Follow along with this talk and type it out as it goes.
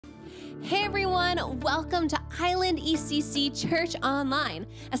Hey everyone, welcome to Island ECC Church Online.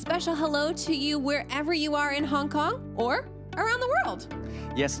 A special hello to you wherever you are in Hong Kong or around the world.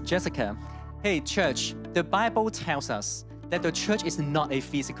 Yes, Jessica. Hey, church, the Bible tells us that the church is not a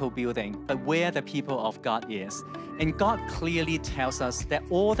physical building, but where the people of God is. And God clearly tells us that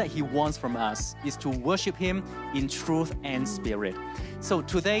all that He wants from us is to worship Him in truth and spirit. So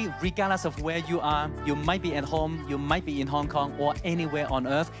today, regardless of where you are, you might be at home, you might be in Hong Kong, or anywhere on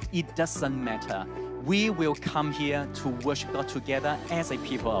earth, it doesn't matter. We will come here to worship God together as a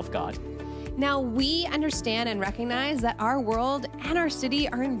people of God. Now, we understand and recognize that our world and our city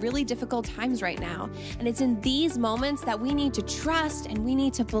are in really difficult times right now. And it's in these moments that we need to trust and we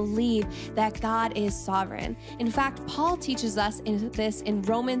need to believe that God is sovereign. In fact, Paul teaches us this in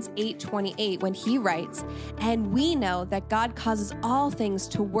Romans 8:28 when he writes, "And we know that God causes all things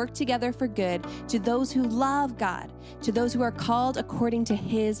to work together for good to those who love God, to those who are called according to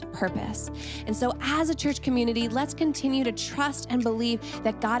His purpose." And so as a church community, let's continue to trust and believe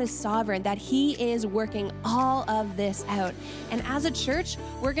that God is sovereign, that He is working all of this out. And as a church,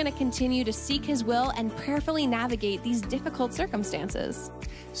 we're going to continue to seek His will and prayerfully navigate these difficult circumstances.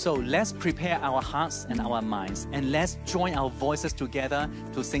 So let's prepare our hearts and our minds, and let's join our voices together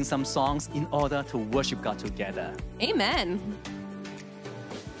to sing some songs in order to worship God together. Amen.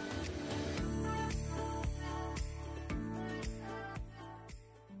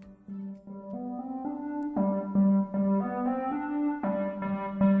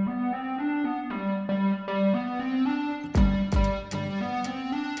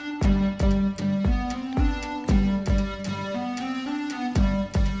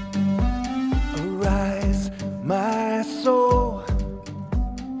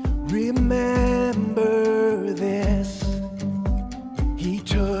 Remember this, He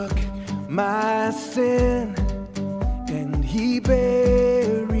took my sin and He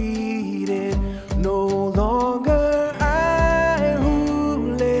buried it. No longer I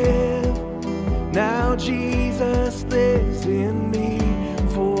who live, now Jesus lives in me.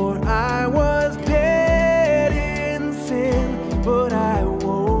 For I was dead in sin, but I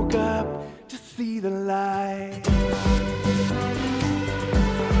woke up to see the light.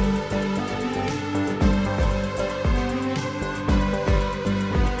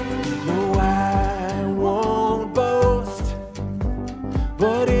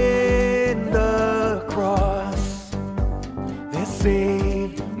 But in the cross that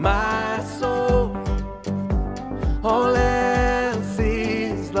saved my soul, all else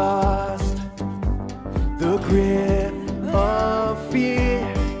is lost. The grip of fear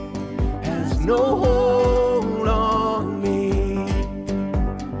has no hold on me.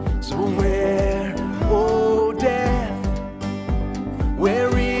 So where, oh death,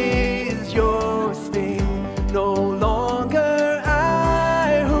 where is your sting? No longer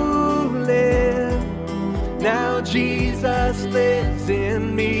now Jesus lives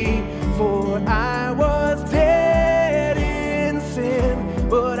in me. For I was dead in sin,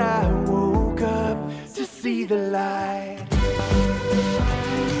 but I woke up to see the light.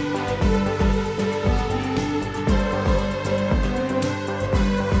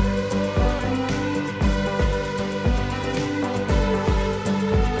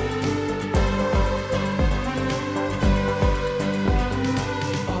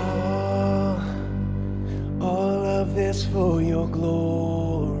 This for your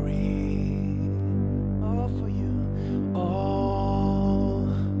glory, all for you,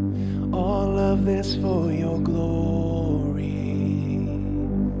 all of this for your glory,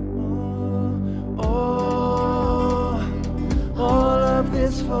 all of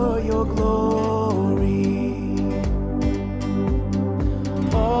this for your glory,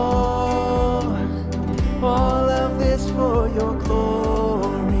 all of this for your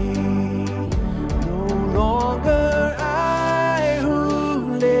glory. No longer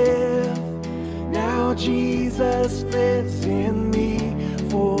Jesus lives in me.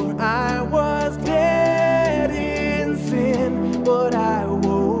 For I was dead in sin, but I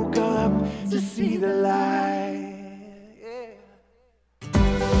woke up to see the light. Yeah.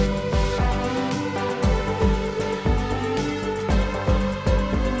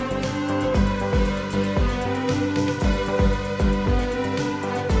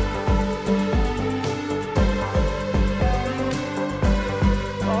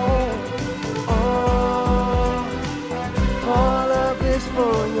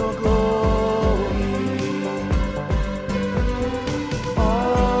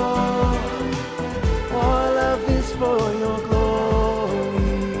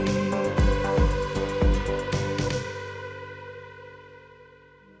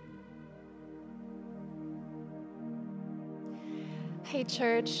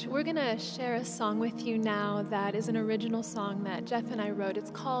 church, we're going to share a song with you now that is an original song that Jeff and I wrote.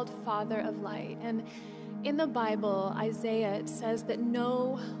 It's called Father of Light. And in the Bible, Isaiah, it says that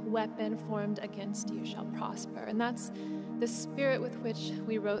no weapon formed against you shall prosper. And that's the spirit with which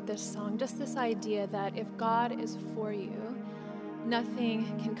we wrote this song. Just this idea that if God is for you,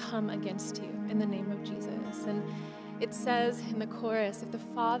 nothing can come against you in the name of Jesus. And it says in the chorus, if the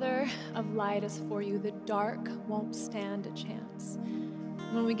Father of light is for you, the dark won't stand a chance.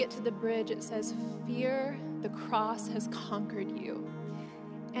 When we get to the bridge, it says, fear, the cross has conquered you.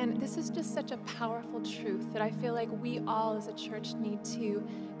 And this is just such a powerful truth that I feel like we all as a church need to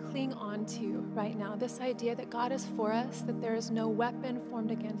cling on to right now. This idea that God is for us, that there is no weapon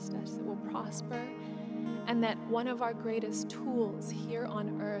formed against us that will prosper, and that one of our greatest tools here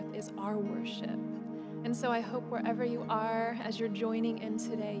on earth is our worship. And so I hope wherever you are, as you're joining in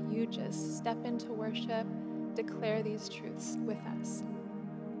today, you just step into worship, declare these truths with us.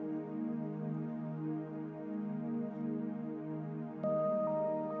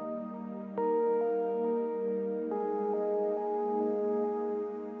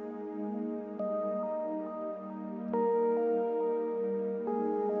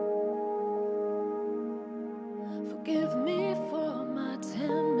 Forgive me for my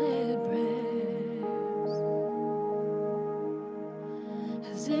timid prayers,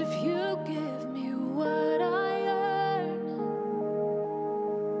 as if you give me what I earn.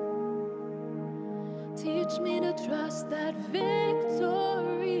 Teach me to trust that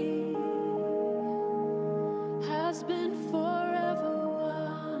victory has been forever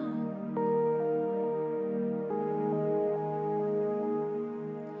won.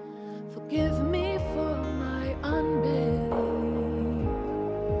 Forgive me for my unbelief,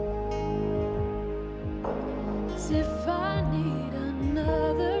 as if I need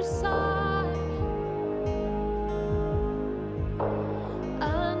another sign.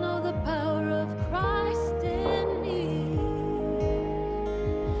 I know the power of Christ in me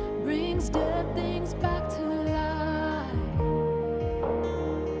brings dead things back to life.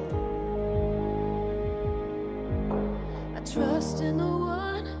 I trust in the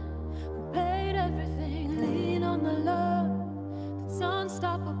one who paid everything, lean on the love that's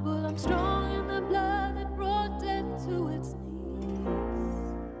unstoppable. I'm strong in the blood that brought death to its knees.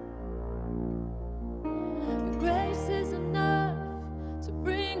 Your grace is enough to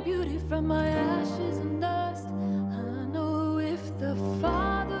bring beauty from my ashes and dust. I know if the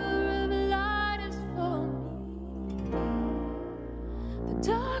Father of light is for me, the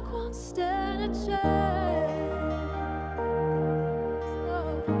dark won't stand a chance.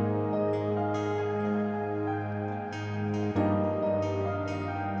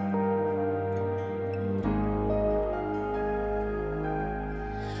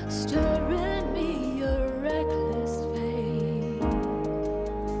 Stir in me a reckless faith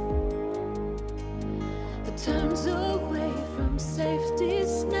that turns away from safety's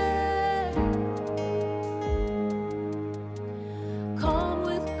snare. Calm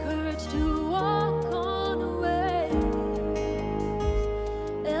with courage to walk on waves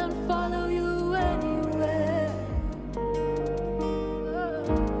and follow you anywhere.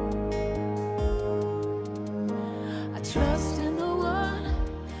 I trust in the one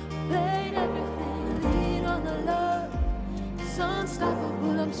who paid everything, lean on the love that's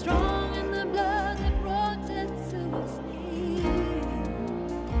unstoppable. I'm strong in the blood that brought death to its knees.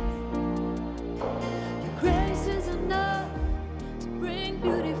 Your grace is enough to bring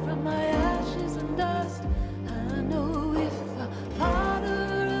beauty from my ashes and dust. I know if the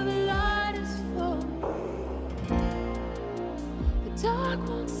Father of light is for me, the dark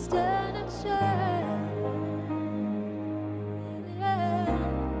won't stand a chance.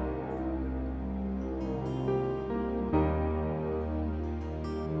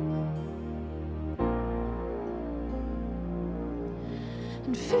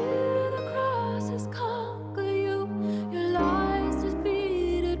 And fear the cross has conquered you, your lies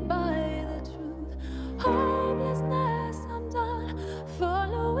defeated by the truth. Hopelessness, I'm done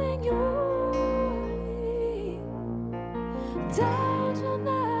following your lead. Doubt you'll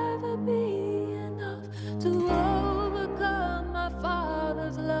never be enough to overcome my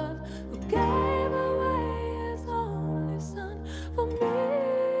Father's love, who gave away His only Son for me.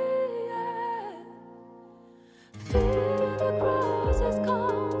 Yeah. Fear the cross has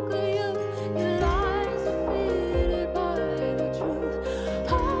conquered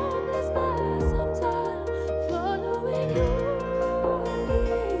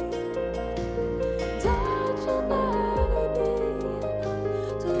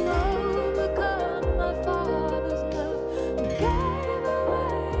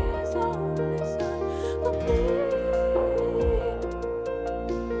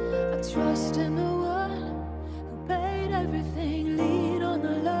trust in the one who paid everything, lean on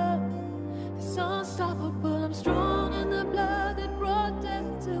the love that's unstoppable. I'm strong in the blood that brought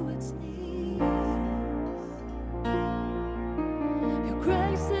death to its knees. Your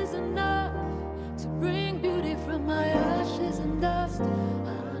grace is enough to bring beauty from my ashes and dust.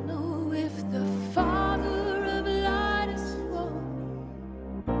 I know if the Father of light is for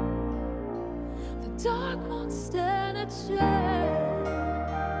me, the dark won't stand a chance.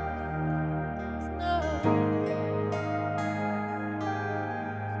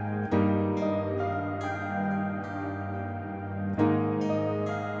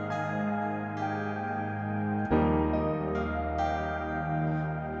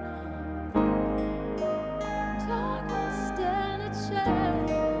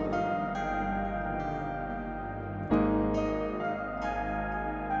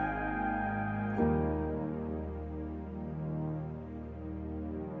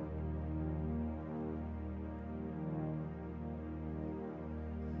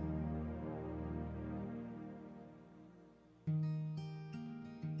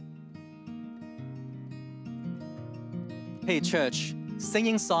 Hey church,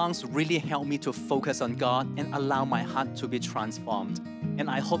 singing songs really help me to focus on God and allow my heart to be transformed. And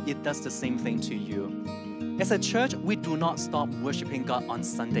I hope it does the same thing to you. As a church, we do not stop worshiping God on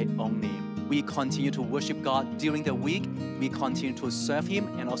Sunday only. We continue to worship God during the week. We continue to serve Him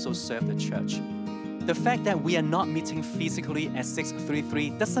and also serve the church. The fact that we are not meeting physically at 633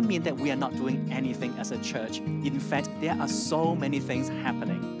 doesn't mean that we are not doing anything as a church. In fact, there are so many things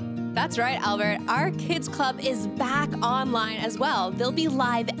happening. That's right, Albert. Our Kids Club is back online as well. They'll be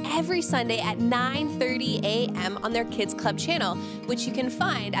live every Sunday at 9:30 a.m. on their Kids Club channel, which you can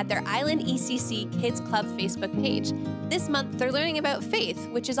find at their Island ECC Kids Club Facebook page. This month, they're learning about faith,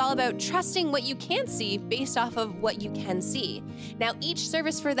 which is all about trusting what you can't see based off of what you can see. Now, each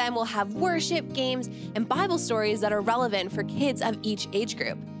service for them will have worship, games, and Bible stories that are relevant for kids of each age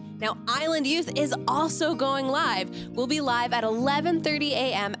group. Now, Island Youth is also going live. We'll be live at 11:30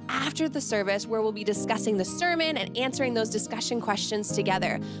 a.m. after the service, where we'll be discussing the sermon and answering those discussion questions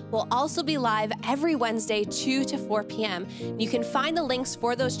together. We'll also be live every Wednesday, 2 to 4 p.m. You can find the links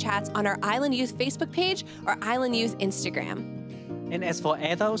for those chats on our Island Youth Facebook page or Island Youth Instagram. And as for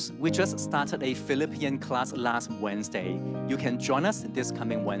adults, we just started a Philippian class last Wednesday. You can join us this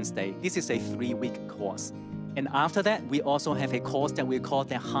coming Wednesday. This is a 3-week course. And after that, we also have a course that we call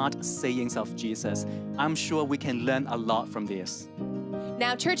the Hard Sayings of Jesus. I'm sure we can learn a lot from this.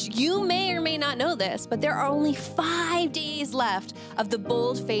 Now, church, you may or may not know this, but there are only 5 days left of the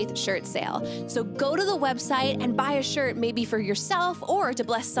Bold Faith shirt sale. So go to the website and buy a shirt, maybe for yourself or to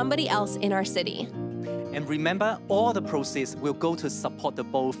bless somebody else in our city. And remember, all the proceeds will go to support the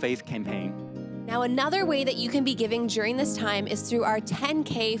Bold Faith campaign. Now, another way that you can be giving during this time is through our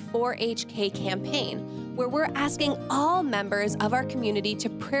 10K 4HK campaign, where we're asking all members of our community to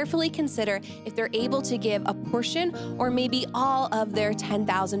prayerfully consider if they're able to give a portion or maybe all of their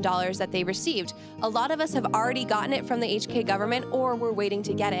 $10,000 that they received. A lot of us have already gotten it from the HK government, or we're waiting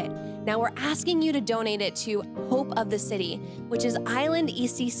to get it. Now, we're asking you to donate it to Hope of the City, which is Island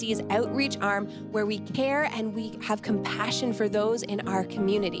ECC's outreach arm, where we care and we have compassion for those in our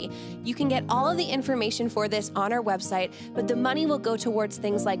community. You can get all of the information for this on our website, but the money will go towards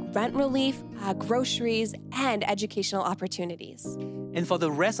things like rent relief, groceries, and educational opportunities. And for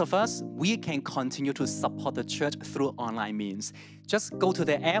the rest of us, we can continue to support the church through online means. Just go to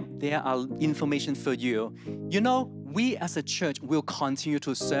the app, there are information for you. You know, we as a church will continue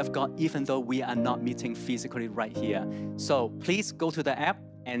to serve God even though we are not meeting physically right here. So please go to the app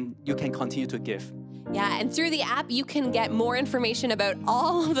and you can continue to give. Yeah, and through the app, you can get more information about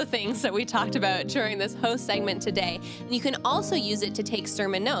all of the things that we talked about during this host segment today. And you can also use it to take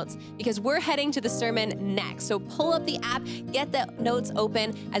sermon notes, because we're heading to the sermon next. So pull up the app, get the notes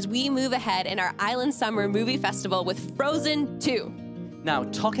open as we move ahead in our Island Summer Movie Festival with Frozen 2. Now,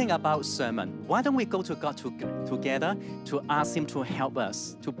 talking about sermon, why don't we go to God together to ask Him to help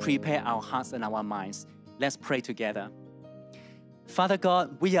us to prepare our hearts and our minds. Let's pray together. Father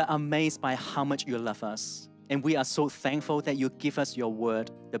God, we are amazed by how much you love us. And we are so thankful that you give us your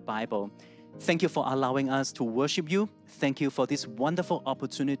word, the Bible. Thank you for allowing us to worship you. Thank you for this wonderful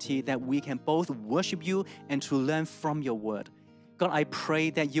opportunity that we can both worship you and to learn from your word. God, I pray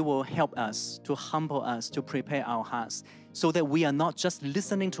that you will help us, to humble us, to prepare our hearts, so that we are not just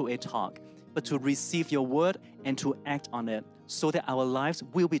listening to a talk, but to receive your word and to act on it, so that our lives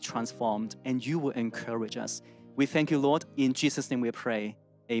will be transformed and you will encourage us. We thank you, Lord. In Jesus' name we pray.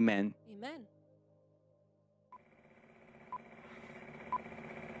 Amen. Amen.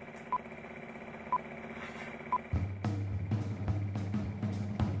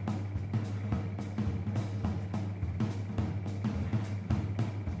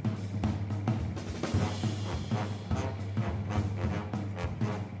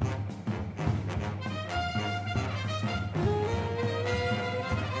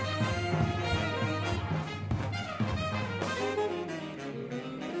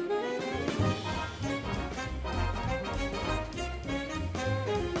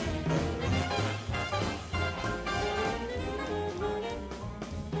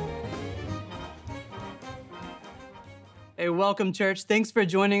 Hey, welcome, church. Thanks for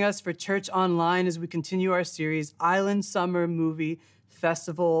joining us for Church Online as we continue our series, Island Summer Movie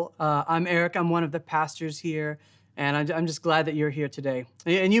Festival. I'm Eric. I'm one of the pastors here, and I'm just glad that you're here today.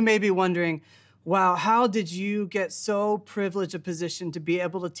 And you may be wondering, wow, how did you get so privileged a position to be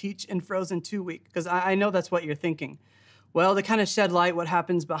able to teach in Frozen 2 week? Because I know that's what you're thinking. Well, to kind of shed light what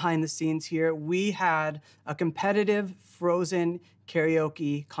happens behind the scenes here, we had a competitive Frozen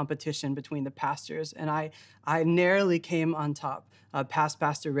karaoke competition between the pastors, and I narrowly came on top, past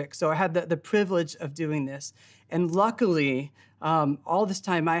Pastor Rick. So I had the privilege of doing this. And luckily, all this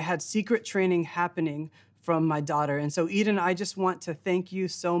time, I had secret training happening from my daughter. And so, Eden, I just want to thank you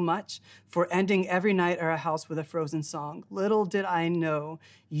so much for ending every night at our house with a Frozen song. Little did I know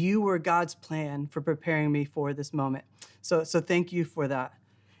you were God's plan for preparing me for this moment. So thank you for that.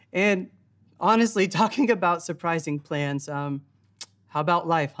 And honestly, talking about surprising plans, how about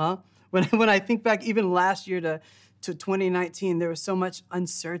life, huh? When I think back even last year to 2019, there was so much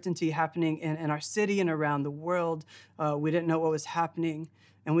uncertainty happening in our city and around the world. We didn't know what was happening.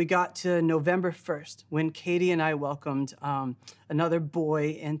 And we got to November 1st when Katie and I welcomed another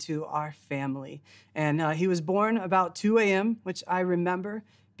boy into our family. And he was born about 2 a.m., which I remember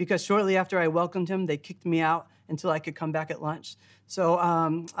because shortly after I welcomed him, they kicked me out until I could come back at lunch. So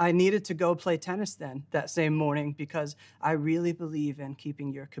I needed to go play tennis then that same morning because I really believe in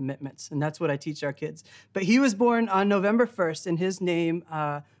keeping your commitments. And that's what I teach our kids. But he was born on November 1st, and his name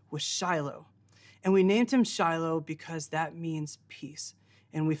was Shiloh. And we named him Shiloh because that means peace.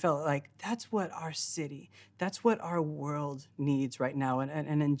 And we felt like that's what our city, that's what our world needs right now,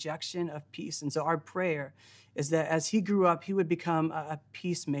 an injection of peace. And so our prayer is that as he grew up, he would become a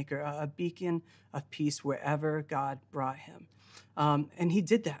peacemaker, a beacon of peace wherever God brought him. And he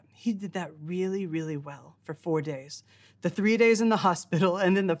did that. He did that really, really well for 4 days. The 3 days in the hospital,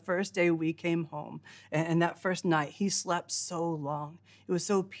 and then the first day we came home. And that first night, he slept so long. It was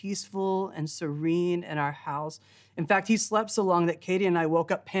so peaceful and serene in our house. In fact, he slept so long that Katie and I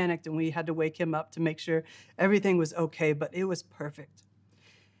woke up panicked, and we had to wake him up to make sure everything was okay, but it was perfect.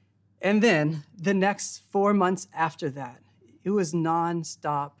 And then the next 4 months after that, it was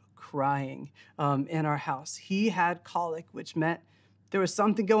nonstop crying in our house. He had colic, which meant there was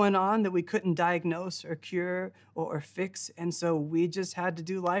something going on that we couldn't diagnose or cure or fix. And so we just had to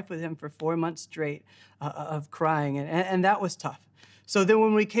do life with him for 4 months straight of crying. And that was tough. So then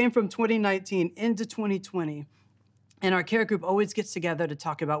when we came from 2019 into 2020, and our care group always gets together to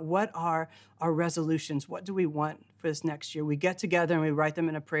talk about what are our resolutions, what do we want for this next year. We get together and we write them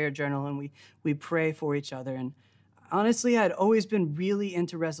in a prayer journal, and we pray for each other. And honestly, I'd always been really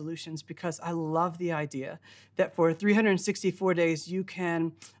into resolutions because I love the idea that for 364 days, you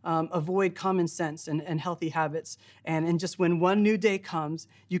can avoid common sense and healthy habits. And just when one new day comes,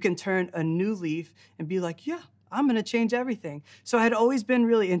 you can turn a new leaf and be like, yeah, I'm gonna change everything. So I had always been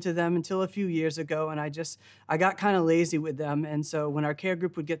really into them until a few years ago, and I got kind of lazy with them. And so when our care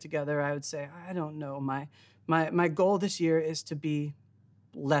group would get together, I would say, I don't know, my goal this year is to be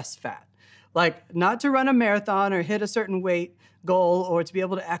less fat. Like, not to run a marathon or hit a certain weight goal or to be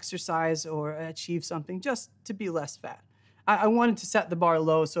able to exercise or achieve something, just to be less fat. I wanted to set the bar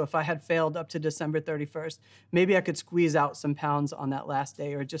low, so if I had failed up to December 31st, maybe I could squeeze out some pounds on that last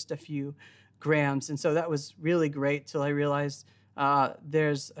day or just a few grams. And so that was really great till I realized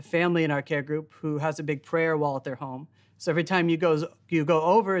there's a family in our care group who has a big prayer wall at their home. So every time you go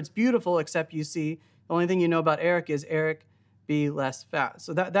over, it's beautiful, except you see, the only thing you know about Eric is Eric, be less fat.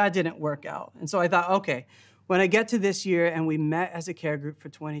 So that didn't work out. And so I thought, okay, when I get to this year and we met as a care group for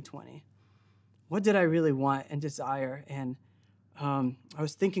 2020, what did I really want and desire? And I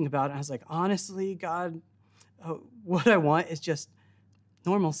was thinking about it. And I was like, honestly, God, what I want is just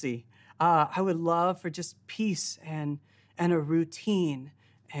normalcy. I would love for just peace and a routine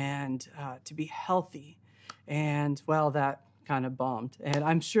and to be healthy. And well, that kind of bombed. And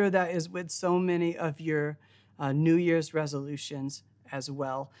I'm sure that is with so many of your New Year's resolutions as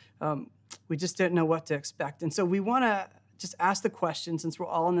well. We just didn't know what to expect. And so we want to just ask the question, since we're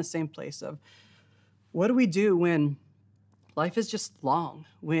all in the same place, of what do we do when life is just long,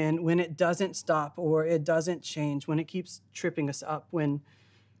 when it doesn't stop or it doesn't change, when it keeps tripping us up, when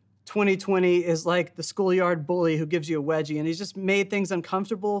 2020 is like the schoolyard bully who gives you a wedgie, and he's just made things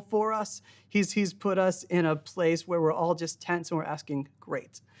uncomfortable for us. He's put us in a place where we're all just tense and we're asking,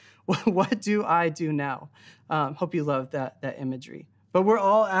 great, what do I do now? Hope you love that imagery. But we're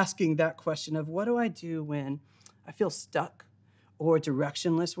all asking that question of, what do I do when I feel stuck or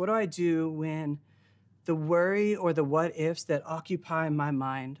directionless? What do I do when the worry or the what ifs that occupy my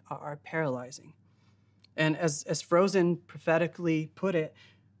mind are paralyzing? And as Frozen prophetically put it,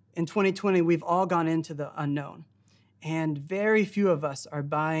 in 2020, we've all gone into the unknown. And very few of us are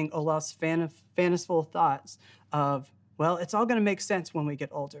buying Olaf's fanciful thoughts of, well, it's all going to make sense when we get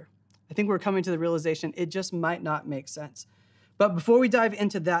older. I think we're coming to the realization it just might not make sense. But before we dive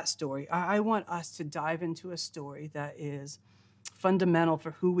into that story, I want us to dive into a story that is fundamental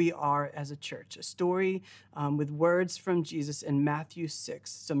for who we are as a church, a story with words from Jesus in Matthew 6,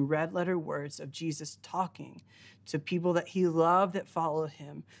 some red letter words of Jesus talking to people that he loved that followed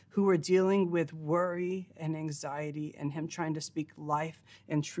him, who were dealing with worry and anxiety, and him trying to speak life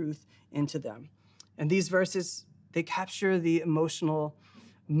and truth into them. And these verses, they capture the emotional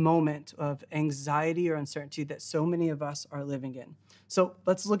moment of anxiety or uncertainty that so many of us are living in. So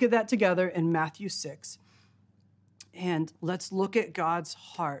let's look at that together in Matthew 6. And let's look at God's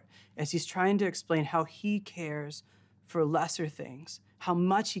heart as he's trying to explain how he cares for lesser things, how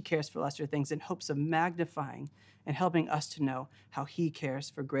much he cares for lesser things in hopes of magnifying and helping us to know how he cares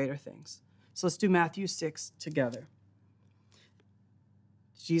for greater things. So let's do Matthew 6 together.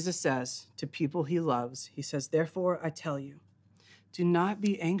 Jesus says to people he loves, he says, "Therefore I tell you, do not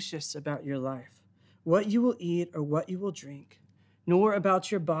be anxious about your life, what you will eat or what you will drink, nor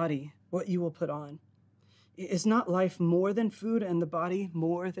about your body, what you will put on. Is not life more than food and the body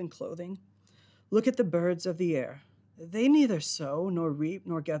more than clothing? Look at the birds of the air. They neither sow nor reap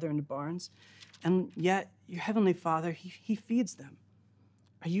nor gather into barns, and yet your heavenly Father, he feeds them.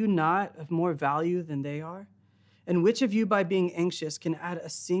 Are you not of more value than they are? And which of you, by being anxious, can add a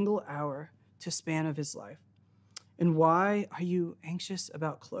single hour to the span of his life? And why are you anxious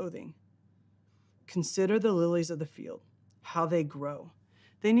about clothing? Consider the lilies of the field, how they grow.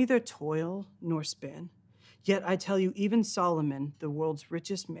 They neither toil nor spin. Yet I tell you, even Solomon, the world's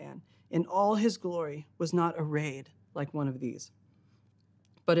richest man, in all his glory, was not arrayed like one of these.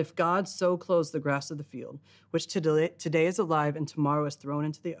 But if God so clothes the grass of the field, which today is alive and tomorrow is thrown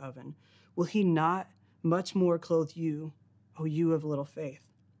into the oven, will he not much more clothe you, O you of little faith?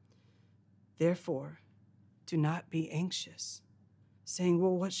 Therefore, do not be anxious, saying,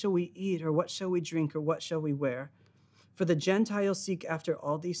 well, what shall we eat, or what shall we drink, or what shall we wear? For the Gentiles seek after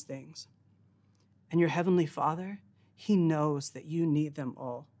all these things. And your heavenly Father, he knows that you need them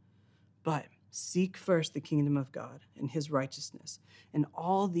all. But seek first the kingdom of God and his righteousness, and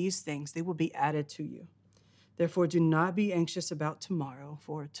all these things, they will be added to you. Therefore, do not be anxious about tomorrow,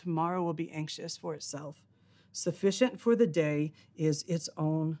 for tomorrow will be anxious for itself. Sufficient for the day is its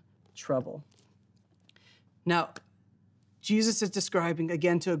own trouble." Now, Jesus is describing,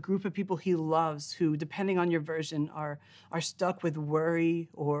 again, to a group of people he loves who, depending on your version, are stuck with worry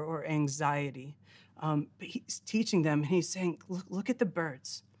or anxiety. But he's teaching them, and he's saying, look at the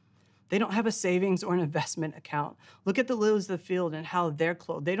birds. They don't have a savings or an investment account. Look at the lilies of the field and how they're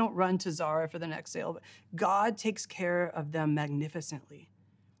clothed. They don't run to Zara for the next sale. But God takes care of them magnificently.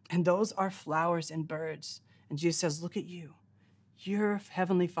 And those are flowers and birds. And Jesus says, look at you. Your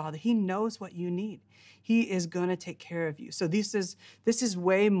heavenly Father, he knows what you need. He is going to take care of you. So this is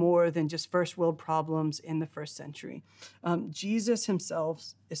way more than just first world problems in the first century. Jesus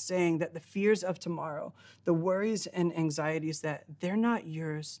himself is saying that the fears of tomorrow, the worries and anxieties, that they're not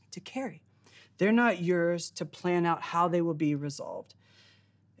yours to carry. They're not yours to plan out how they will be resolved.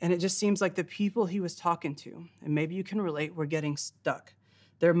 And it just seems like the people he was talking to, and maybe you can relate, were getting stuck.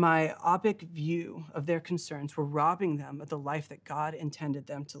 Their myopic view of their concerns were robbing them of the life that God intended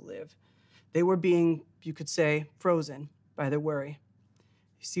them to live. They were being, you could say, frozen by their worry.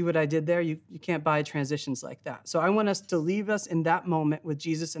 You see what I did there? You can't buy transitions like that. So I want us to leave us in that moment with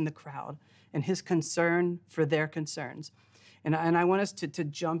Jesus in the crowd and his concern for their concerns. And I want us to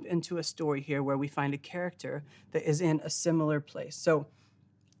jump into a story here where we find a character that is in a similar place. So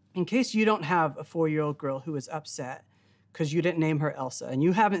in case you don't have a 4-year-old girl who is upset because you didn't name her Elsa, and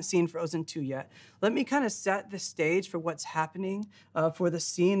you haven't seen Frozen 2 yet, let me kind of set the stage for what's happening for the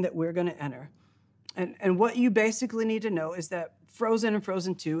scene that we're going to enter. And what you basically need to know is that Frozen and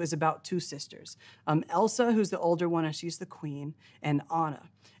Frozen 2 is about two sisters. Elsa, who's the older one, and she's the queen, and Anna.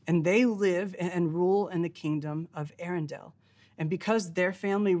 And they live and rule in the kingdom of Arendelle. And because their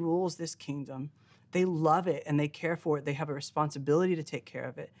family rules this kingdom, they love it and they care for it. They have a responsibility to take care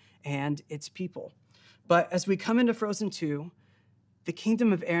of it and its people. But as we come into Frozen 2, the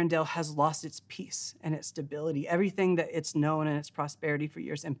kingdom of Arendelle has lost its peace and its stability, everything that it's known and its prosperity for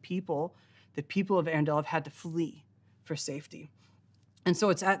years. And the people of Arendelle have had to flee for safety. And so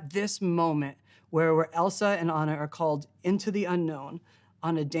it's at this moment where Elsa and Anna are called into the unknown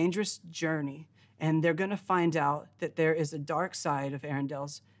on a dangerous journey. And they're going to find out that there is a dark side of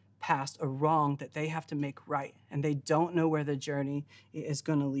Arendelle's past, a wrong that they have to make right. And they don't know where the journey is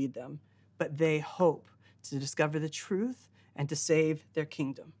going to lead them. But they hope to discover the truth and to save their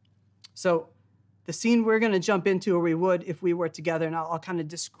kingdom. So The scene we're going to jump into, or we would if we were together, and I'll kind of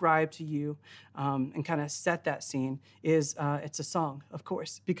describe to you and kind of set that scene, is it's a song, of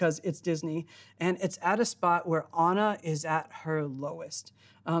course, because it's Disney, and it's at a spot where Anna is at her lowest.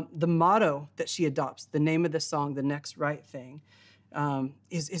 The motto that she adopts, the name of the song, The Next Right Thing,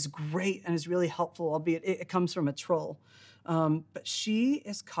 is great and is really helpful, albeit it comes from a troll. But she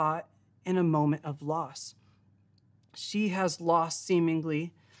is caught in a moment of loss. She has lost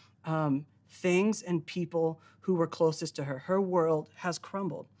seemingly things and people who were closest to her. Her world has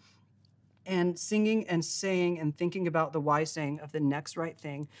crumbled. And singing and saying and thinking about the wise saying of the next right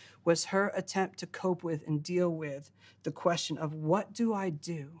thing was her attempt to cope with and deal with the question of, what do I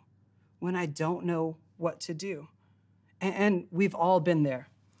do when I don't know what to do? And we've all been there.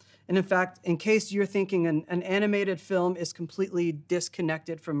 And in fact, in case you're thinking an animated film is completely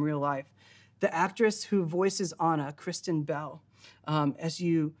disconnected from real life, the actress who voices Anna, Kristen Bell, as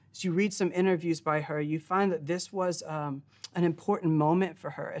you read some interviews by her, you find that this was an important moment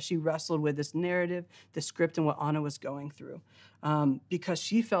for her as she wrestled with this narrative, the script, and what Anna was going through. Because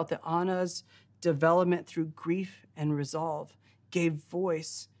she felt that Anna's development through grief and resolve gave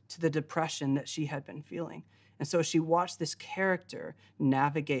voice to the depression that she had been feeling. And so she watched this character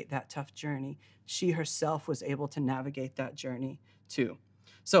navigate that tough journey. She herself was able to navigate that journey too.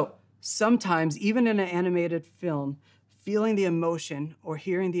 So sometimes, even in an animated film, feeling the emotion or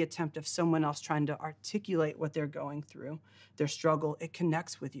hearing the attempt of someone else trying to articulate what they're going through, their struggle, it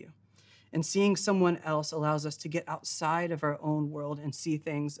connects with you. And seeing someone else allows us to get outside of our own world and see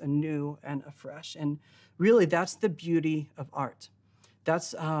things anew and afresh. And really, that's the beauty of art.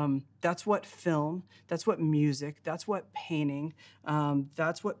 That's what film, that's what music, that's what painting,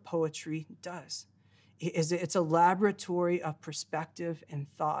 that's what poetry does. It's a laboratory of perspective and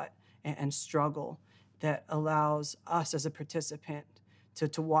thought and struggle that allows us as a participant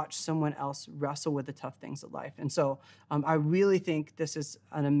to watch someone else wrestle with the tough things of life. And so I really think this is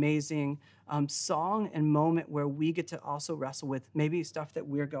an amazing song and moment where we get to also wrestle with maybe stuff that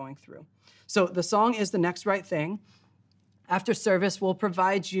we're going through. So the song is The Next Right Thing. After service, we'll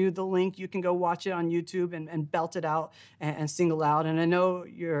provide you the link. You can go watch it on YouTube and belt it out and sing aloud. And I know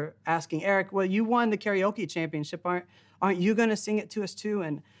you're asking, Eric, well, you won the karaoke championship. Aren't you going to sing it to us too?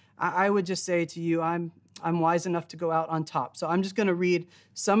 And I would just say to you, I'm wise enough to go out on top. So I'm just going to read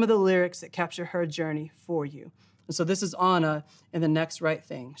some of the lyrics that capture her journey for you. And so this is Anna in The Next Right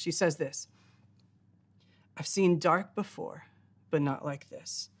Thing. She says this: I've seen dark before, but not like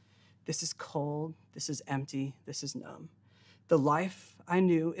this. This is cold, this is empty, this is numb. The life I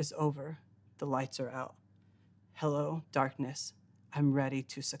knew is over, the lights are out. Hello, darkness, I'm ready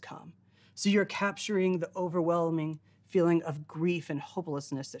to succumb. So you're capturing the overwhelming feeling of grief and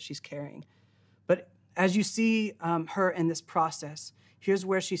hopelessness that she's carrying. But as you see her in this process, here's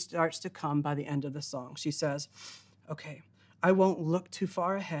where she starts to come by the end of the song. She says, okay, I won't look too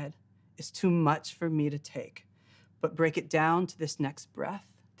far ahead. It's too much for me to take. But break it down to this next breath,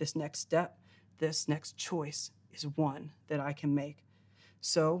 this next step, this next choice is one that I can make.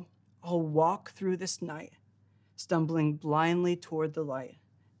 So I'll walk through this night, stumbling blindly toward the light,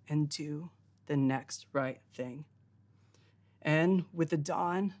 and do the next right thing. And with the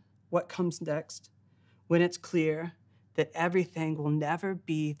dawn, what comes next? When it's clear that everything will never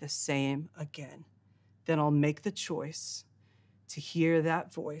be the same again, then I'll make the choice to hear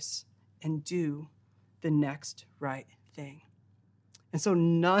that voice and do the next right thing. And so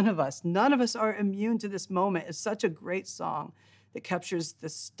none of us are immune to this moment. It's such a great song that captures the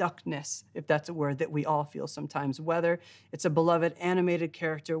stuckness, if that's a word, that we all feel sometimes, whether it's a beloved animated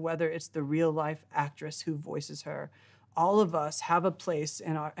character, whether it's the real life actress who voices her. All of us have a place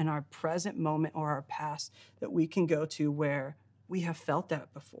in our present moment or our past that we can go to where we have felt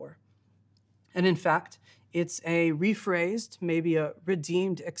that before. And in fact, it's a rephrased, maybe a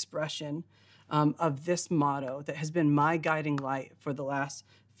redeemed expression of this motto that has been my guiding light for the last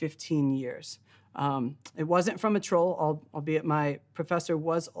 15 years. It wasn't from a troll, albeit my professor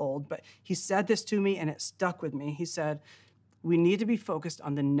was old, but he said this to me and it stuck with me. He said, we need to be focused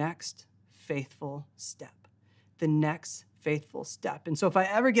on the next faithful step. The next faithful step. And so if I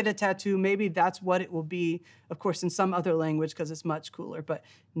ever get a tattoo, maybe that's what it will be, of course, in some other language because it's much cooler, but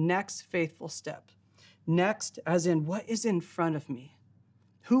next faithful step. Next, as in what is in front of me?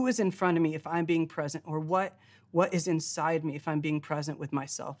 Who is in front of me if I'm being present? Or what is inside me if I'm being present with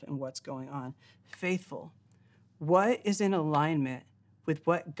myself and what's going on? Faithful. What is in alignment with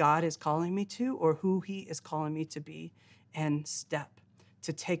what God is calling me to or who he is calling me to be? And step,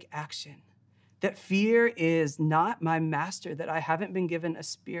 to take action. That fear is not my master, that I haven't been given a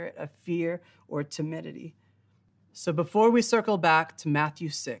spirit of fear or timidity. So before we circle back to Matthew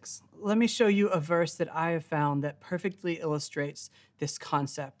 6, let me show you a verse that I have found that perfectly illustrates this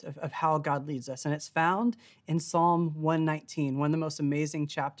concept of how God leads us. And it's found in Psalm 119, one of the most amazing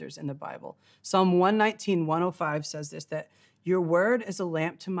chapters in the Bible. Psalm 119, 105 says this, that your word is a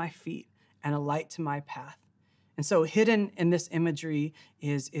lamp to my feet and a light to my path. And so hidden in this imagery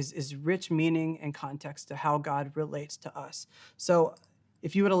is rich meaning and context to how God relates to us. So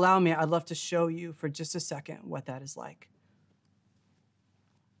if you would allow me, I'd love to show you for just a second what that is like.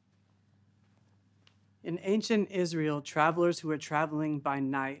 In ancient Israel, travelers who were traveling by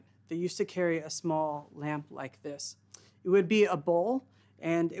night, they used to carry a small lamp like this. It would be a bowl,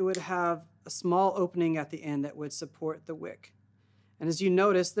 and it would have a small opening at the end that would support the wick. And as you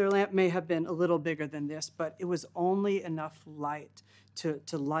notice, their lamp may have been a little bigger than this, but it was only enough light to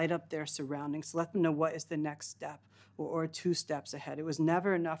light up their surroundings, to let them know what is the next step or 2 steps ahead. It was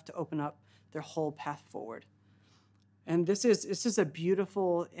never enough to open up their whole path forward. And this is a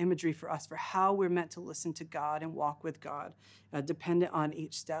beautiful imagery for us for how we're meant to listen to God and walk with God, dependent on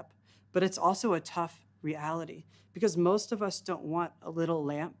each step. But it's also a tough reality because most of us don't want a little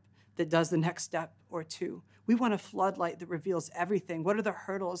lamp that does the next step or 2. We want a floodlight that reveals everything. What are the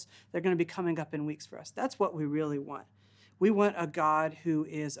hurdles that are going to be coming up in weeks for us? That's what we really want. We want a God who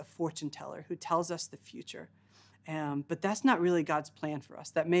is a fortune teller, who tells us the future. But that's not really God's plan for us.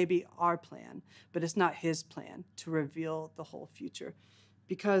 That may be our plan, but it's not his plan to reveal the whole future.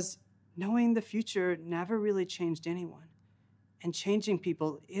 Because knowing the future never really changed anyone. And changing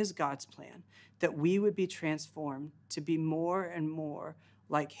people is God's plan, that we would be transformed to be more and more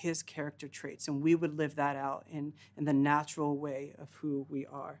like his character traits, and we would live that out in the natural way of who we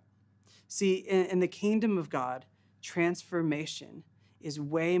are. See, in the kingdom of God, transformation is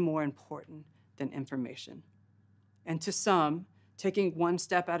way more important than information. And to some, taking one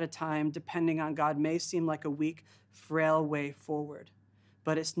step at a time, depending on God, may seem like a weak, frail way forward.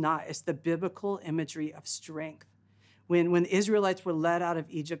 But it's not. It's the biblical imagery of strength. When the Israelites were led out of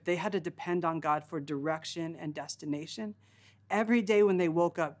Egypt, they had to depend on God for direction and destination. Every day when they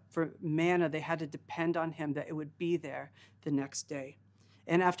woke up for manna, they had to depend on him that it would be there the next day.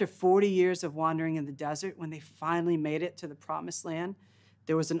 And after 40 years of wandering in the desert, when they finally made it to the promised land,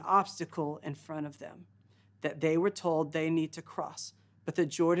 there was an obstacle in front of them that they were told they need to cross. But the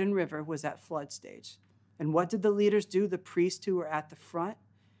Jordan River was at flood stage. And what did the leaders do, the priests who were at the front?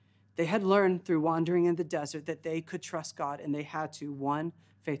 They had learned through wandering in the desert that they could trust God, and they had to, one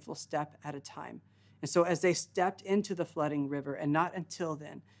faithful step at a time. And so as they stepped into the flooding river, and not until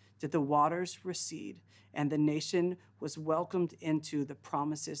then, did the waters recede, and the nation was welcomed into the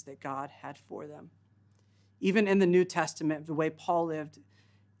promises that God had for them. Even in the New Testament, the way Paul lived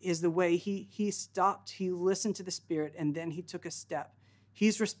is the way he stopped, he listened to the Spirit, and then he took a step.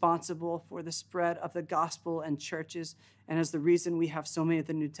 He's responsible for the spread of the gospel and churches, and is the reason we have so many of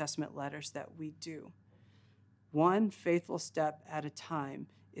the New Testament letters that we do. One faithful step at a time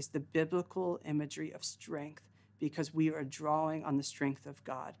is the biblical imagery of strength, because we are drawing on the strength of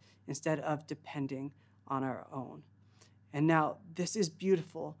God instead of depending on our own. And now, this is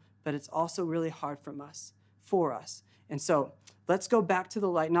beautiful, but it's also really hard for us. And so let's go back to the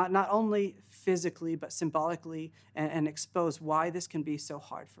light, not only physically, but symbolically, and expose why this can be so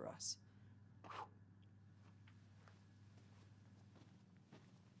hard for us.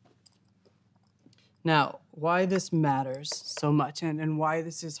 Now, why this matters so much and why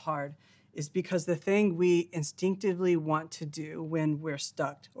this is hard is because the thing we instinctively want to do when we're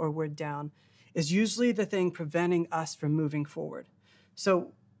stuck or we're down is usually the thing preventing us from moving forward.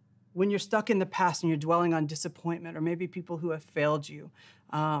 So when you're stuck in the past and you're dwelling on disappointment or maybe people who have failed you,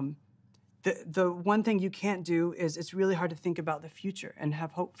 the one thing you can't do is it's really hard to think about the future and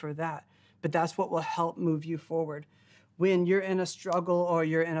have hope for that. But that's what will help move you forward. When you're in a struggle or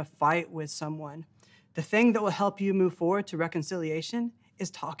you're in a fight with someone, the thing that will help you move forward to reconciliation is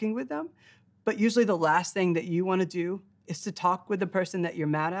talking with them. But usually the last thing that you want to do is to talk with the person that you're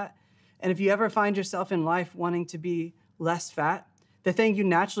mad at. And if you ever find yourself in life wanting to be less fat, the thing you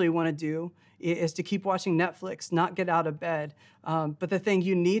naturally want to do is to keep watching Netflix, not get out of bed. But the thing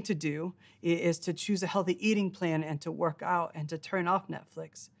you need to do is to choose a healthy eating plan and to work out and to turn off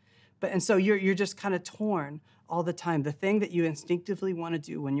Netflix. And so you're just kind of torn all the time. The thing that you instinctively want to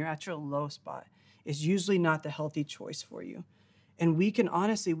do when you're at your low spot is usually not the healthy choice for you. And we can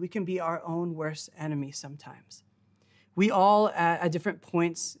be our own worst enemy sometimes. We all, at different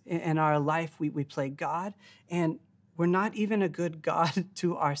points in our life, we play God, and we're not even a good God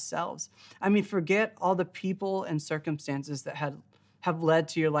to ourselves. I mean, forget all the people and circumstances that have led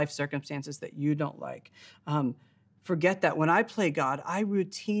to your life circumstances that you don't like. Forget that. When I play God, I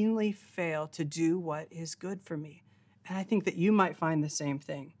routinely fail to do what is good for me. And I think that you might find the same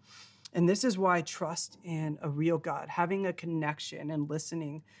thing. And this is why trust in a real God, having a connection and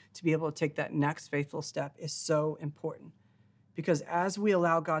listening to be able to take that next faithful step is so important. Because as we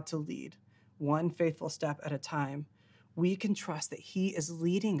allow God to lead one faithful step at a time, we can trust that he is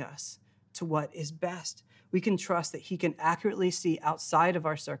leading us to what is best. We can trust that he can accurately see outside of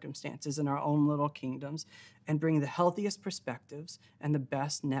our circumstances in our own little kingdoms and bring the healthiest perspectives and the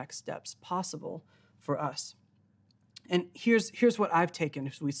best next steps possible for us. And here's what I've taken.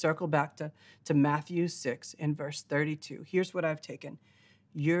 If we circle back to Matthew 6 in verse 32, here's what I've taken.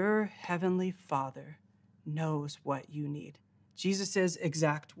 Your heavenly Father knows what you need. Jesus'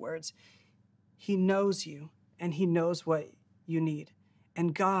 exact words. He knows you, and he knows what you need.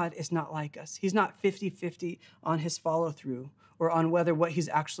 And God is not like us. He's not 50-50 on his follow-through or on whether what he's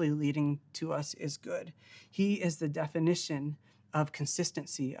actually leading to us is good. He is the definition of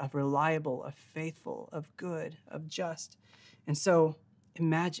consistency, of reliable, of faithful, of good, of just. And so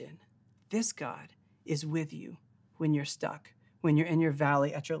imagine this God is with you when you're stuck, when you're in your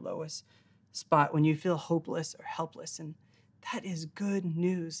valley at your lowest spot, when you feel hopeless or helpless. And that is good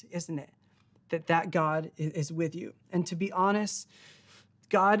news, isn't it? That God is with you. And to be honest,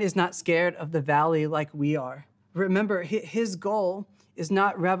 God is not scared of the valley like we are. Remember, his goal is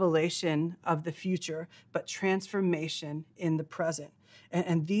not revelation of the future, but transformation in the present.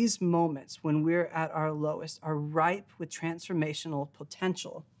 And these moments when we're at our lowest are ripe with transformational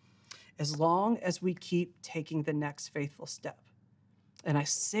potential as long as we keep taking the next faithful step. And I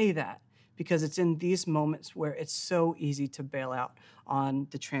say that because it's in these moments where it's so easy to bail out on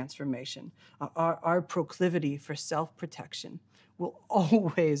the transformation. Our proclivity for self-protection will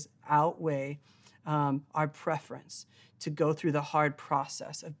always outweigh our preference to go through the hard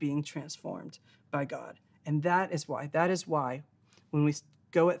process of being transformed by God. And that is why when we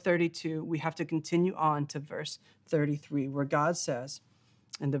go at 32, we have to continue on to verse 33, where God says,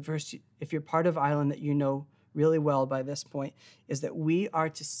 and the verse, if you're part of Island that you know really well by this point, is that we are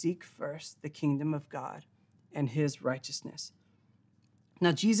to seek first the kingdom of God and his righteousness.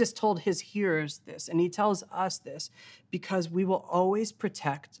 Now, Jesus told his hearers this, and he tells us this because we will always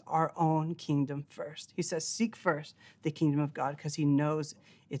protect our own kingdom first. He says, seek first the kingdom of God because he knows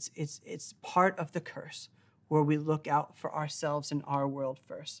it's part of the curse where we look out for ourselves and our world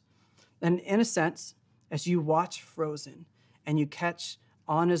first. And in a sense, as you watch Frozen and you catch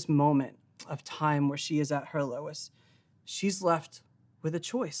Anna's moment of time where she is at her lowest, she's left with a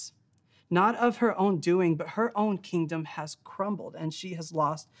choice. Not of her own doing, but her own kingdom has crumbled and she has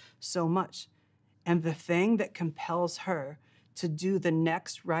lost so much. And the thing that compels her to do the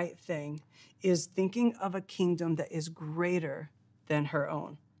next right thing is thinking of a kingdom that is greater than her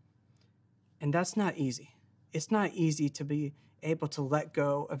own. And that's not easy. It's not easy to be able to let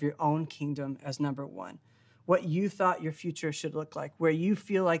go of your own kingdom as number one. What you thought your future should look like, where you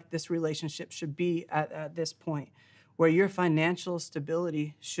feel like this relationship should be at this point, where your financial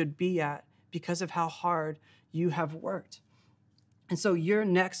stability should be at because of how hard you have worked. And so your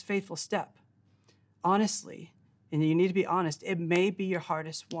next faithful step, honestly, and you need to be honest, it may be your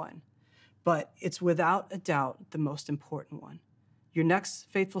hardest one, but it's without a doubt the most important one. Your next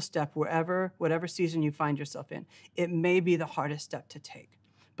faithful step, whatever season you find yourself in, it may be the hardest step to take,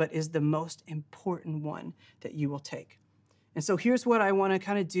 but is the most important one that you will take. And so here's what I want to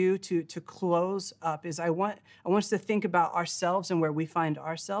kind of do to close up is I want us to think about ourselves and where we find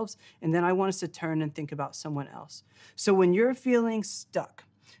ourselves, and then I want us to turn and think about someone else. So when you're feeling stuck,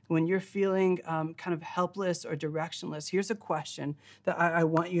 when you're feeling kind of helpless or directionless, here's a question that I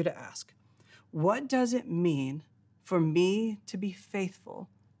want you to ask. What does it mean for me to be faithful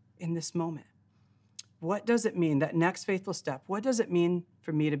in this moment? What does it mean, that next faithful step? What does it mean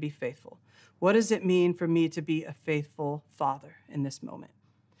for me to be faithful? What does it mean for me to be a faithful father in this moment?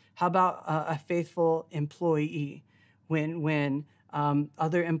 How about a faithful employee when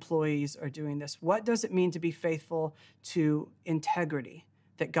other employees are doing this? What does it mean to be faithful to integrity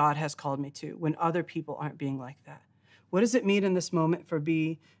that God has called me to when other people aren't being like that? What does it mean in this moment for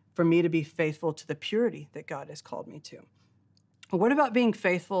me to be faithful to the purity that God has called me to? What about being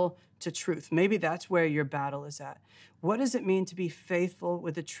faithful to truth? Maybe that's where your battle is at. What does it mean to be faithful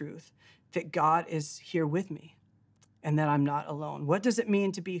with the truth that God is here with me and that I'm not alone? What does it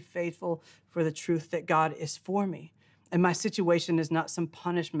mean to be faithful for the truth that God is for me and my situation is not some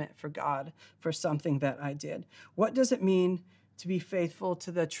punishment for God for something that I did? What does it mean to be faithful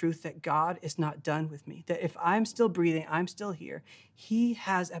to the truth that God is not done with me, that if I'm still breathing, I'm still here, he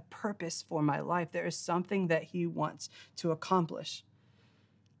has a purpose for my life. There is something that he wants to accomplish.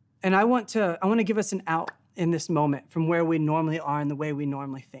 And I want to give us an out in this moment from where we normally are and the way we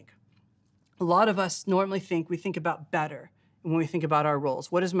normally think. A lot of us normally think about better when we think about our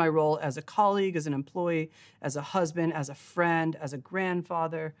roles. What is my role as a colleague, as an employee, as a husband, as a friend, as a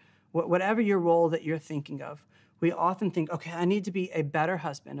grandfather, whatever your role that you're thinking of. We often think, okay, I need to be a better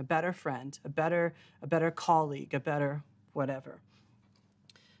husband, a better friend, a better colleague, a better whatever.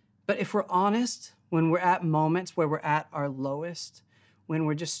 But if we're honest, when we're at moments where we're at our lowest, when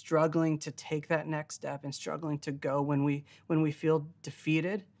we're just struggling to take that next step and struggling to go, when we feel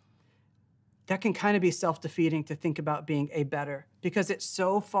defeated, that can kind of be self-defeating to think about being a better, because it's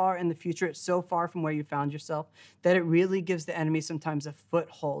so far in the future, it's so far from where you found yourself, that it really gives the enemy sometimes a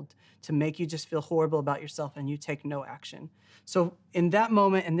foothold to make you just feel horrible about yourself and you take no action. So in that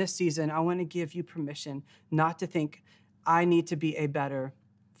moment, in this season, I want to give you permission not to think, I need to be a better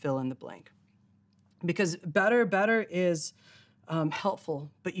fill in the blank. Because better is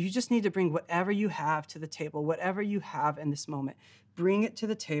helpful, but you just need to bring whatever you have to the table, whatever you have in this moment, bring it to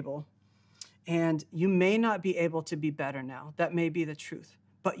the table. And you may not be able to be better now. That may be the truth,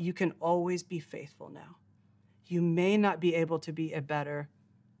 but you can always be faithful now. You may not be able to be a better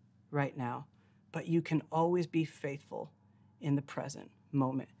right now, but you can always be faithful in the present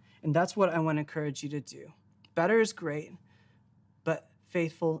moment. And that's what I want to encourage you to do. Better is great, but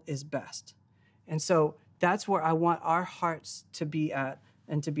faithful is best. And so that's where I want our hearts to be at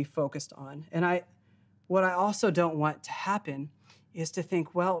and to be focused on. And what I also don't want to happen is to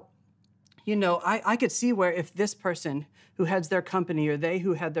think, well, you know, I could see where if this person who heads their company, or they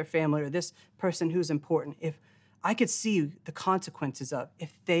who head their family, or this person who's important, if I could see the consequences of,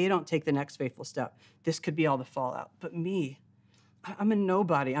 if they don't take the next faithful step, this could be all the fallout. But me, I'm a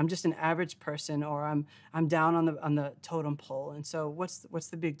nobody. I'm just an average person, or I'm down on the totem pole. And so what's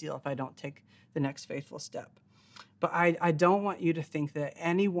the big deal if I don't take the next faithful step? But I don't want you to think that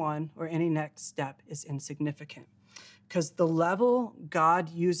anyone or any next step is insignificant, because the level God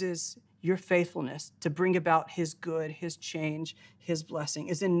uses your faithfulness to bring about his good, his change, his blessing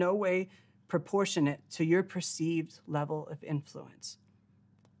is in no way proportionate to your perceived level of influence.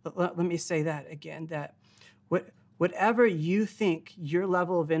 Let me say that again, that whatever you think your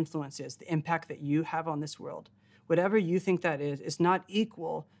level of influence is, the impact that you have on this world, whatever you think that is not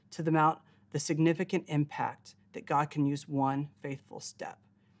equal to the significant impact that God can use one faithful step.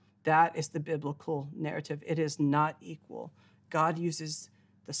 That is the biblical narrative. It is not equal. God uses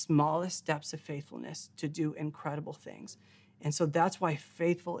the smallest steps of faithfulness to do incredible things. And so that's why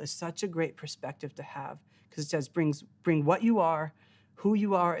faithful is such a great perspective to have, because it says bring what you are, who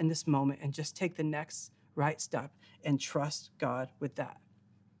you are in this moment, and just take the next right step and trust God with that.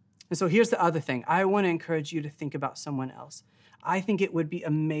 And so here's the other thing. I want to encourage you to think about someone else. I think it would be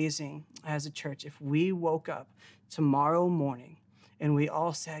amazing as a church if we woke up tomorrow morning and we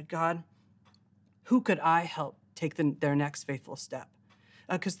all said, God, who could I help take their next faithful step?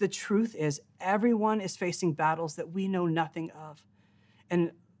 Because the truth is, everyone is facing battles that we know nothing of.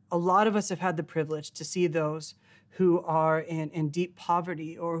 And a lot of us have had the privilege to see those who are in deep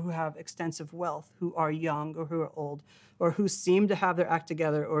poverty, or who have extensive wealth, who are young or who are old, or who seem to have their act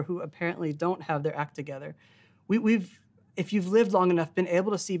together, or who apparently don't have their act together. If you've lived long enough, been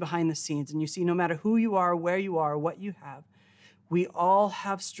able to see behind the scenes, and you see no matter who you are, where you are, what you have, we all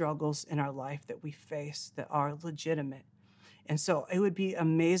have struggles in our life that we face that are legitimate. And so it would be an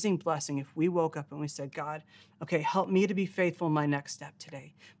amazing blessing if we woke up and we said, God, okay, help me to be faithful in my next step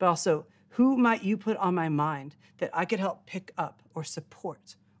today. But also, who might you put on my mind that I could help pick up or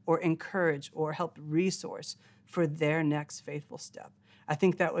support or encourage or help resource for their next faithful step? I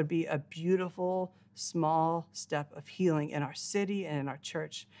think that would be a beautiful, small step of healing in our city and in our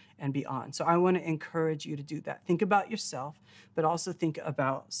church and beyond. So I want to encourage you to do that. Think about yourself, but also think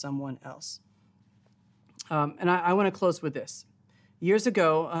about someone else. And I want to close with this. Years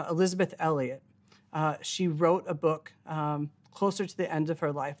ago, Elizabeth Elliot, she wrote a book closer to the end of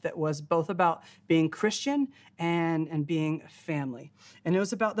her life that was both about being Christian and being family. And it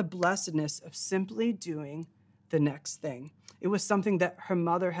was about the blessedness of simply doing the next thing. It was something that her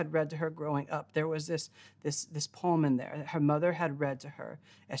mother had read to her growing up. There was this poem in there that her mother had read to her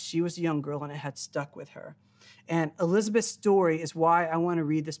as she was a young girl, and it had stuck with her. And Elizabeth's story is why I want to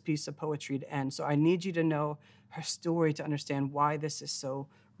read this piece of poetry to end. So I need you to know her story to understand why this is so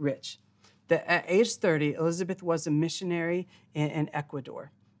rich. That at age 30, Elizabeth was a missionary in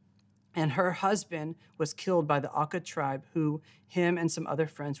Ecuador. And her husband was killed by the Aka tribe, who him and some other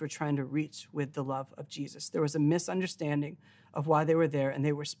friends were trying to reach with the love of Jesus. There was a misunderstanding of why they were there, and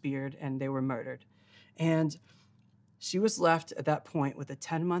they were speared and they were murdered. And she was left at that point with a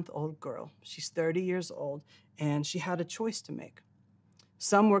 10-month-old girl. She's 30 years old, and she had a choice to make.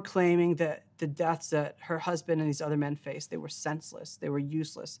 Some were claiming that the deaths that her husband and these other men faced, they were senseless, they were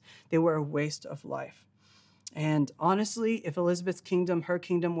useless, they were a waste of life. And honestly, if Elizabeth's kingdom, her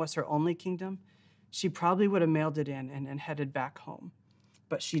kingdom, was her only kingdom, she probably would have mailed it in and headed back home.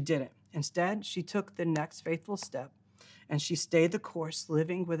 But she didn't. Instead, she took the next faithful step, and she stayed the course,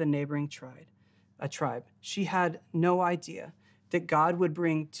 living with a neighboring tribe. She had no idea that God would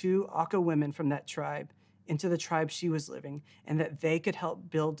bring 2 Aka women from that tribe into the tribe she was living, and that they could help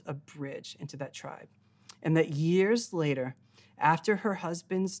build a bridge into that tribe. And that years later, after her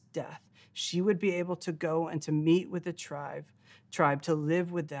husband's death, she would be able to go and to meet with the tribe, to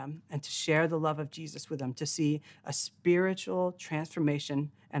live with them and to share the love of Jesus with them, to see a spiritual transformation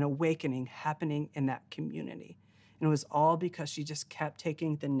and awakening happening in that community. And it was all because she just kept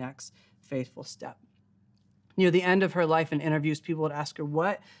taking the next faithful step. Near the end of her life in interviews, people would ask her,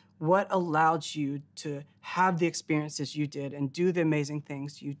 what allowed you to have the experiences you did and do the amazing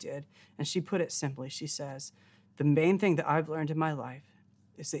things you did? And she put it simply. She says, the main thing that I've learned in my life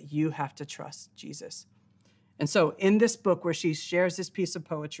is that you have to trust Jesus. And so in this book where she shares this piece of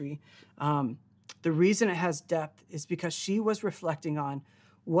poetry, the reason it has depth is because she was reflecting on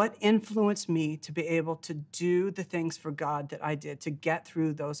what influenced me to be able to do the things for God that I did, to get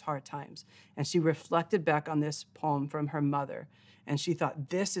through those hard times. And she reflected back on this poem from her mother, and she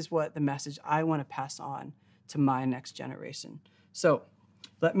thought, this is what the message I want to pass on to my next generation. So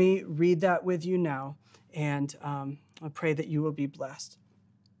let me read that with you now, and I pray that you will be blessed.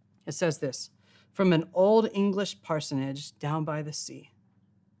 It says this: from an old English parsonage down by the sea,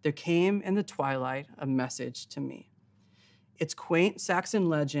 there came in the twilight a message to me. Its quaint Saxon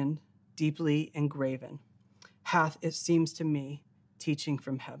legend, deeply engraven, hath, it seems to me, teaching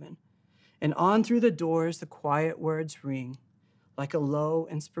from heaven. And on through the doors the quiet words ring, like a low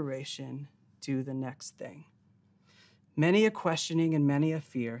inspiration, do the next thing. Many a questioning and many a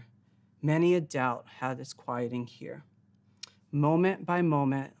fear, many a doubt had its quieting here. Moment by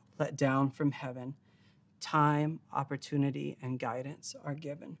moment, let down from heaven, time, opportunity, and guidance are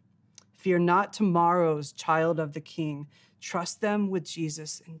given. Fear not tomorrow's child of the King. Trust them with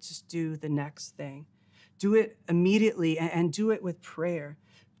Jesus and just do the next thing. Do it immediately and do it with prayer.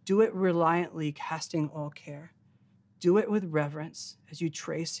 Do it reliantly, casting all care. Do it with reverence as you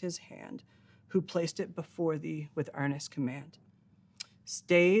trace his hand, who placed it before thee with earnest command.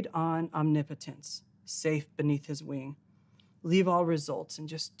 Stayed on omnipotence, safe beneath his wing. Leave all results and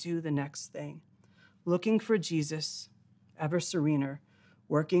just do the next thing. Looking for Jesus, ever serener,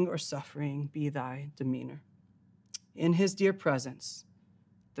 working or suffering be thy demeanor. In his dear presence,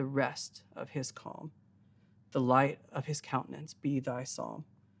 the rest of his calm, the light of his countenance be thy psalm.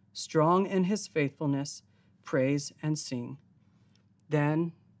 Strong in his faithfulness, praise and sing.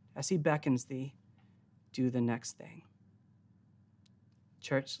 Then, as he beckons thee, do the next thing.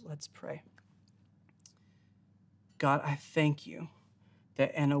 Church, let's pray. God, I thank you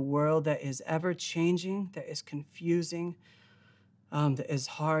that in a world that is ever changing, that is confusing, that is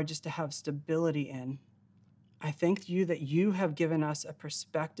hard just to have stability in, I thank you that you have given us a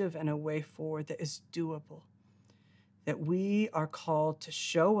perspective and a way forward that is doable, that we are called to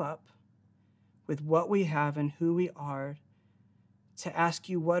show up with what we have and who we are, to ask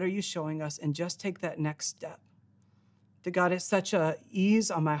you, what are you showing us, and just take that next step. That God, it's such a ease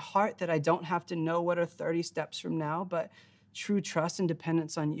on my heart that I don't have to know what are 30 steps from now, but true trust and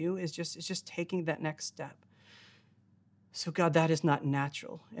dependence on you is just taking that next step. So God, that is not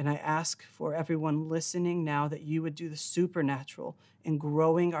natural. And I ask for everyone listening now that you would do the supernatural in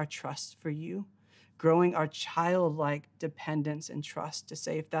growing our trust for you, growing our childlike dependence and trust to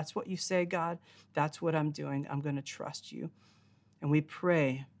say, if that's what you say, God, that's what I'm doing. I'm going to trust you. And we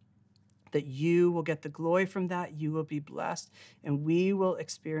pray that you will get the glory from that, you will be blessed, and we will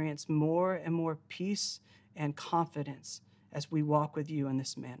experience more and more peace and confidence as we walk with you in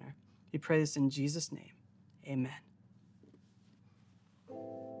this manner. We pray this in Jesus' name. Amen.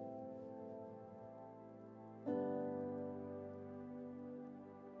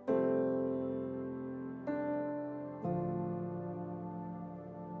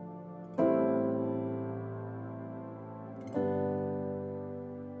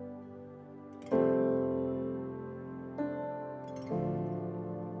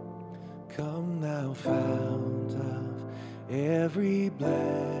 Come now, fount of every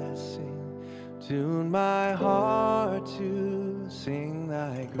blessing, tune my heart to sing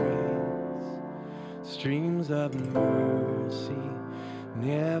thy grace. Streams of mercy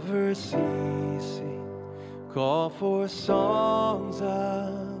never ceasing, call for songs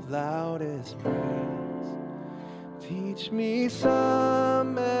of loudest praise. Teach me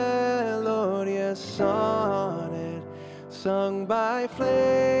some melodious sonnet sung by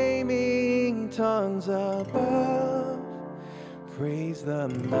flaming tongues above. Praise the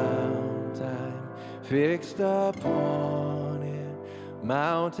mount I'm fixed upon it,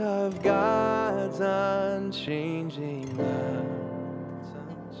 Mount of God's unchanging love.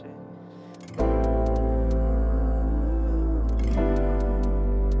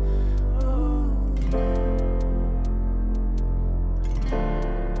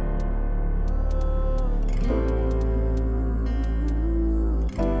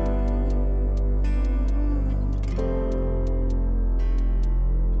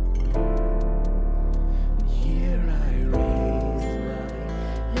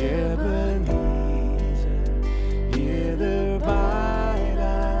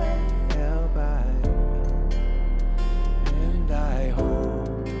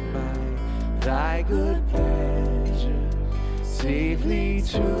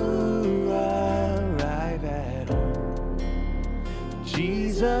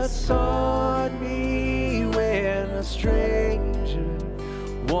 Jesus sought me when a stranger,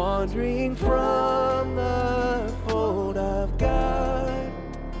 wandering from the fold of God,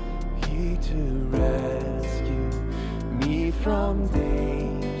 He to rescue me from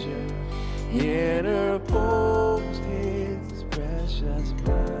danger, interposed His precious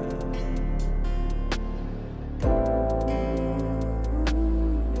blood.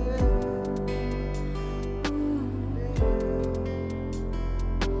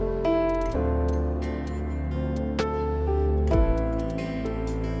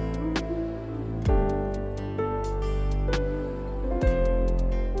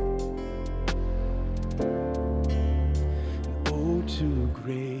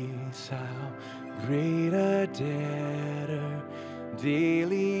 Debtor,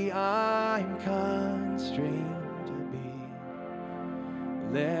 daily I'm constrained to be.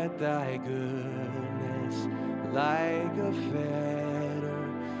 Let thy goodness like a fetter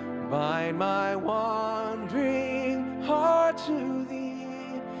bind my wandering heart to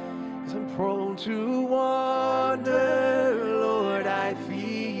thee. 'Cause I'm prone to wander, Lord, I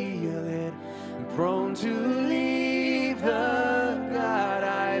feel it. I'm prone to leave the God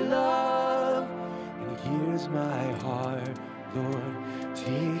I love. Here's my heart, Lord,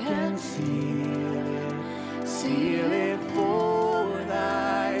 take and seal it for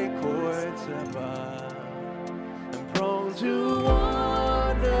thy courts above. I'm prone to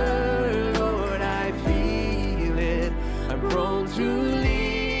wander, Lord, I feel it. I'm prone to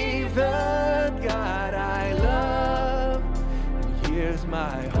leave the God I love. And here's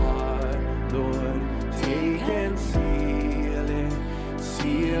my heart, Lord, take and seal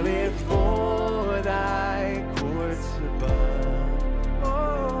it for thy courts above.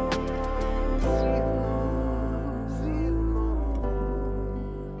 Oh, see the Lord,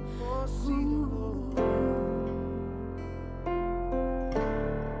 oh, see the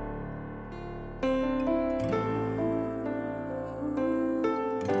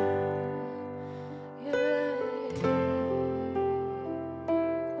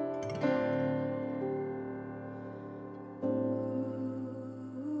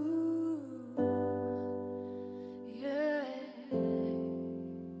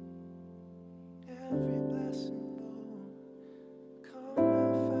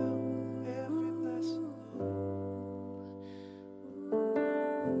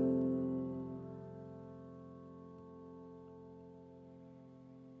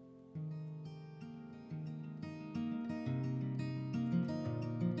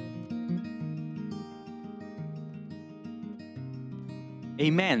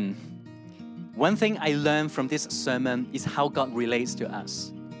Amen. One thing I learned from this sermon is how God relates to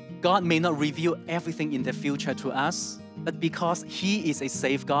us. God may not reveal everything in the future to us, but because He is a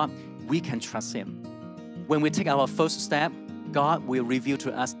safe God, we can trust Him. When we take our first step, God will reveal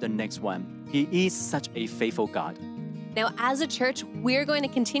to us the next one. He is such a faithful God. Now, as a church, we're going to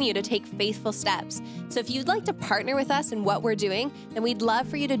continue to take faithful steps. So if you'd like to partner with us in what we're doing, then we'd love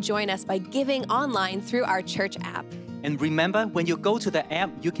for you to join us by giving online through our church app. And remember, when you go to the app,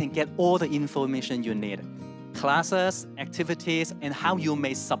 you can get all the information you need. Classes, activities, and how you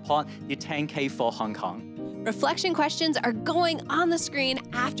may support the 10K for Hong Kong. Reflection questions are going on the screen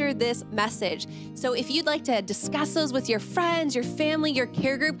after this message. So if you'd like to discuss those with your friends, your family, your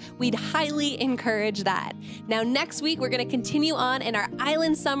care group, we'd highly encourage that. Now, next week, we're going to continue on in our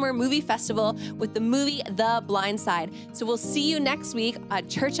Island Summer Movie Festival with the movie The Blind Side. So we'll see you next week at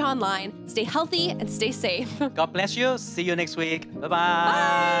Church Online. Stay healthy and stay safe. God bless you. See you next week.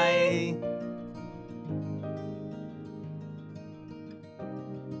 Bye-bye. Bye.